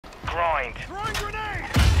grind. Throwing grenade!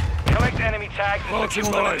 Collect enemy tags and Launching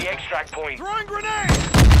secure them at mine. the extract point. Throwing grenade!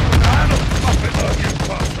 I'm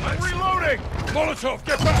Reloading! Molotov,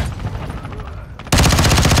 get back!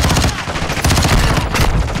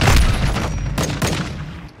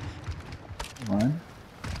 One.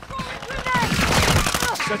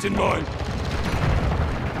 Set in mine.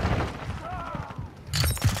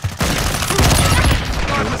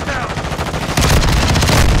 Rifles down!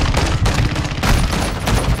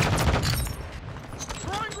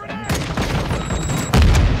 Throwing grenade!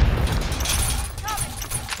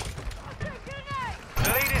 The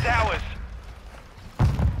lead is ours.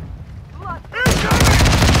 Incoming!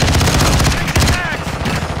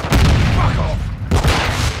 Fuck off!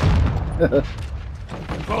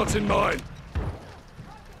 Plants in mine.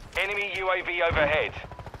 Enemy UAV overhead.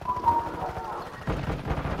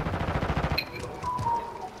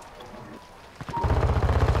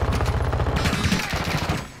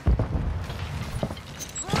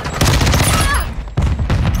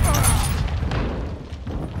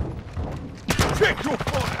 Check your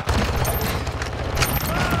fire!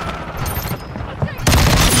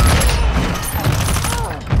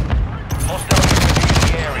 Hostile UAV in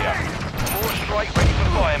the area. More strike ready for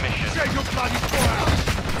fire mission. Check your bloody fire!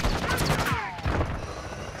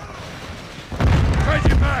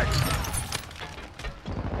 Changing back.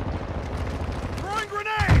 Throwing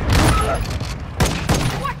grenade!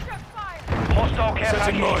 Watch your fire! Hostile care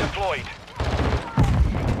Setting package mine. deployed.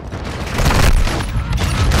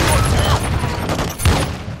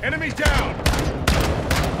 Enemy down!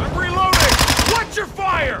 I'm reloading! Watch your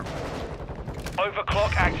fire!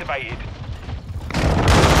 Overclock activated.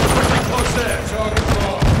 Pushing close there. Target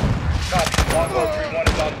marked. Copy. Longbow 3-1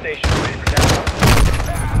 is on station. Ready for down.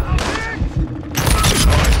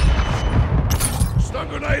 Stun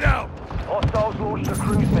grenade out. Hostiles launched a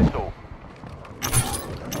cruise missile.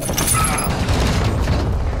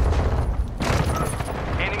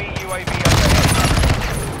 Enemy UAV overhead.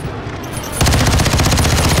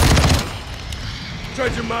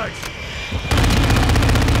 Changing mags.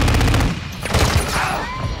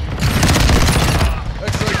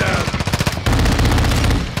 X-ray down.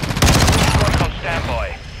 Strike on standby.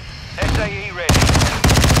 SAE ready.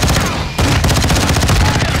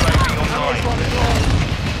 UAV online.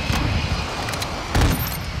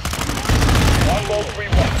 Longbow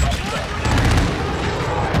 3-1.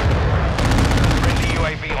 Friendly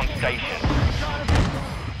UAV on station.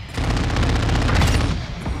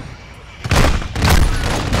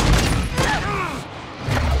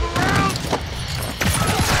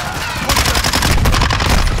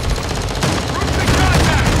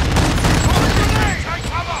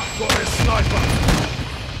 Got a sniper.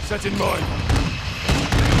 Set in mine.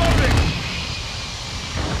 Reloading!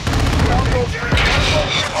 Longbow 3-1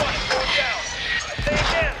 is going down. I say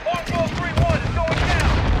again, Longbow 3-1 is going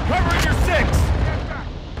down. Covering your six!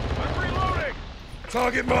 I'm reloading!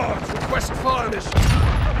 Target marked. Request fire mission.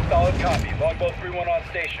 Solid copy. Longbow 3-1 on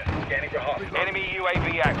station. Scanning for hostiles. Enemy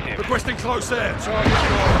UAV active. Requesting close air. Target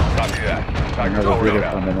marked. Copy that. Another video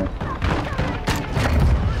coming in.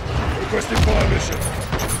 Requesting fire mission.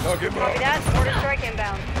 Target Copy marked. that. Mortar strike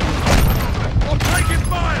inbound. I'm taking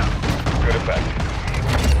fire. Good effect.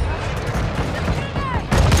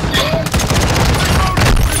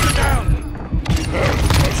 Down.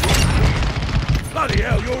 Bloody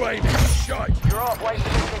hell, your aim is shite. Your halfway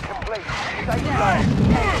mission complete. Stay low.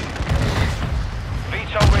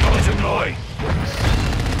 VTOL ready to deploy.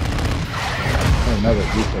 Another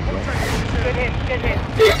piece of that. Good hit, good hit.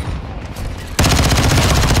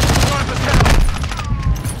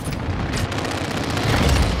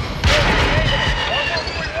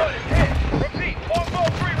 Repeat, Longbow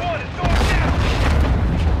 3-1 is going down.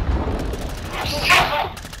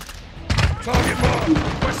 Target marked.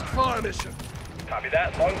 Request fire mission. Copy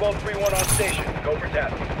that. Longbow 3-1 on station. Go for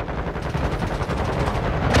tasking.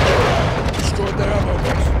 Destroyed their ammo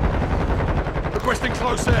box. Requesting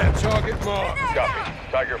close air. Target marked. Copy.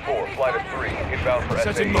 Tiger 4, flight of 3, inbound for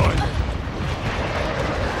Set in SAE. mine.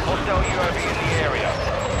 Hostile UAV in the area.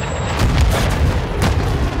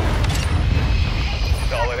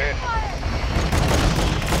 Solid hit.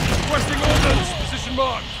 Requesting ordnance. Position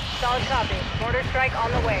marked. Solid copy. Mortar strike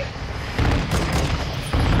on the way.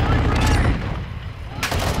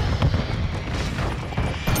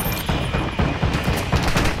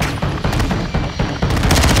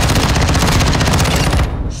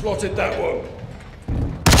 Slotted that one.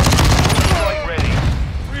 Strike ready.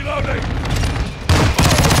 Reloading.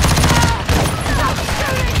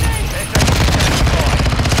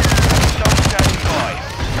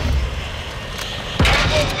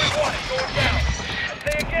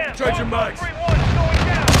 Changing mags. 3-1 is going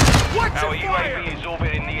down. Hostile UAV is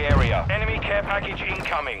orbiting the area. Enemy care package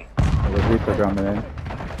incoming. There's a Reaper coming in.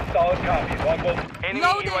 Solid copy. Longbow. Enemy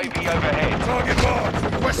UAV overhead. Target marked.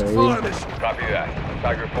 Requesting Okay. fire mission. Copy that.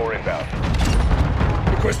 Tiger 4 inbound.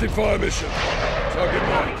 Requesting fire mission. Target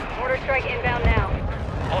marked. Mortar strike inbound now.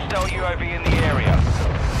 Hostile UAV in the area.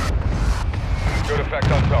 Good effect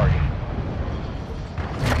on target.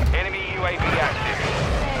 Enemy UAV active.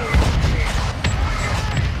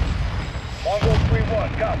 Longbow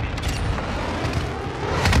 3-1. Copy.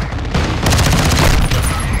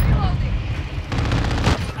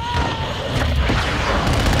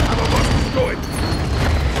 Ammo box destroyed.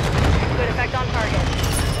 Good effect on target.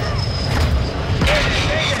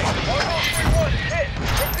 Longbow 3-1 is hit.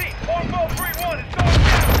 Repeat. Longbow 3-1 is going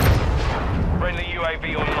down. Friendly UAV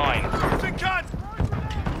online. Using cut.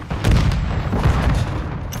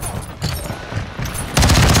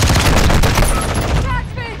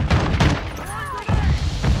 Catch me!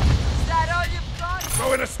 Is that all you've got?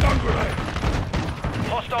 Throw in a stun grenade.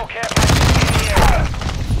 Hostile care package in the area.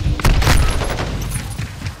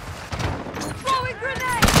 Throwing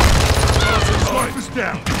grenade! Snipers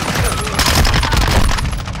down.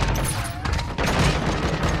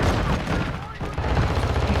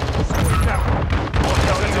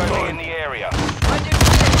 Hostile UAV in the area.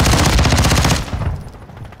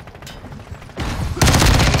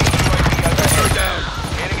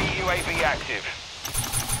 Enemy UAV active.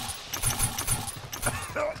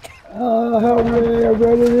 Oh, help me, I'm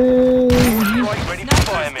ready. Strike ready for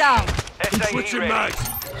fire mission. SAE Switching ready. mags.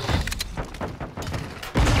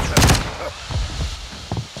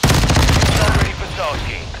 Not ready for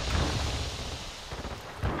tasking.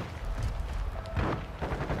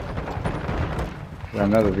 Got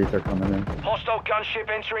another Reaper coming in. Hostile gunship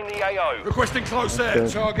entering the AO. Requesting close air. Okay.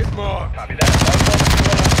 Target marked. Copy that. Longbow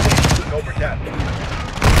 3-1 on station. Go for task.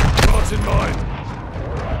 Marked in mind.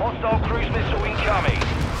 Hostile cruise missile incoming.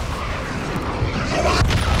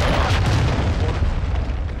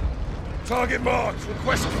 Target marked.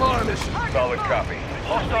 Request fire mission. Solid copy.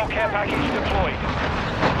 Hostile care package deployed.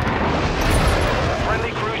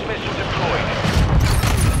 Friendly cruise missile deployed.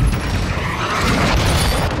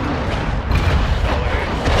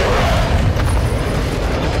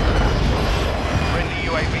 Friendly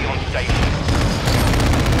UAV on station.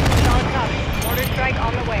 Solid copy. Mortar strike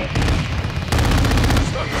on the way.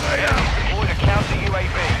 Stun grenade out. Deployed a counter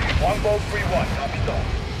UAV. Longbow 3-1. Copy stall.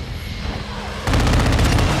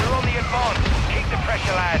 We're on the advance. Keep the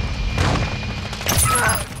pressure, lads.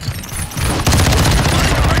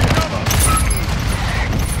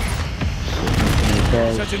 Okay.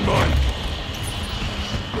 Set in mind.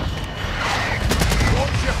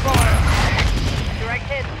 Watch your fire. Direct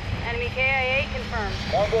hit. Enemy KIA confirmed.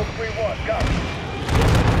 Longbow 3-1. Copy.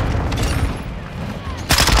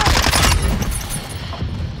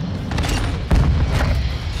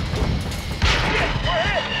 We're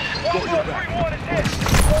hit. Longbow 3-1 is hit.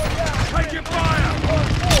 Going down. Taking fire.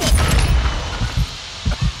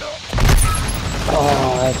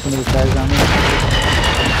 Oh, I have so many guys on me.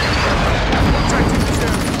 Protecting this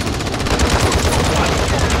area.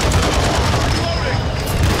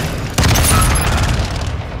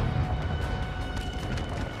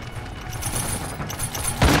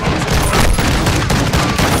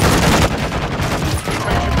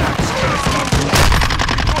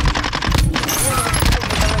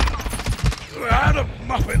 How a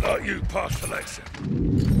muppet like you pass selection?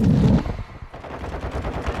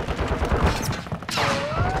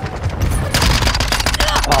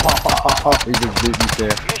 Oh, he just beat me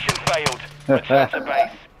there. Mission failed. Return to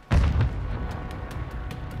base.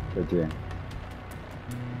 Good jam.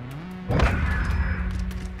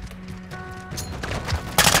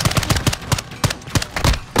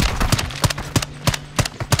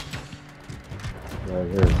 Right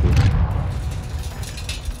here,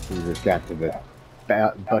 see. We just got to the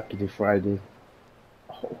buckety Friday.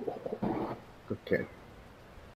 Oh, good kid.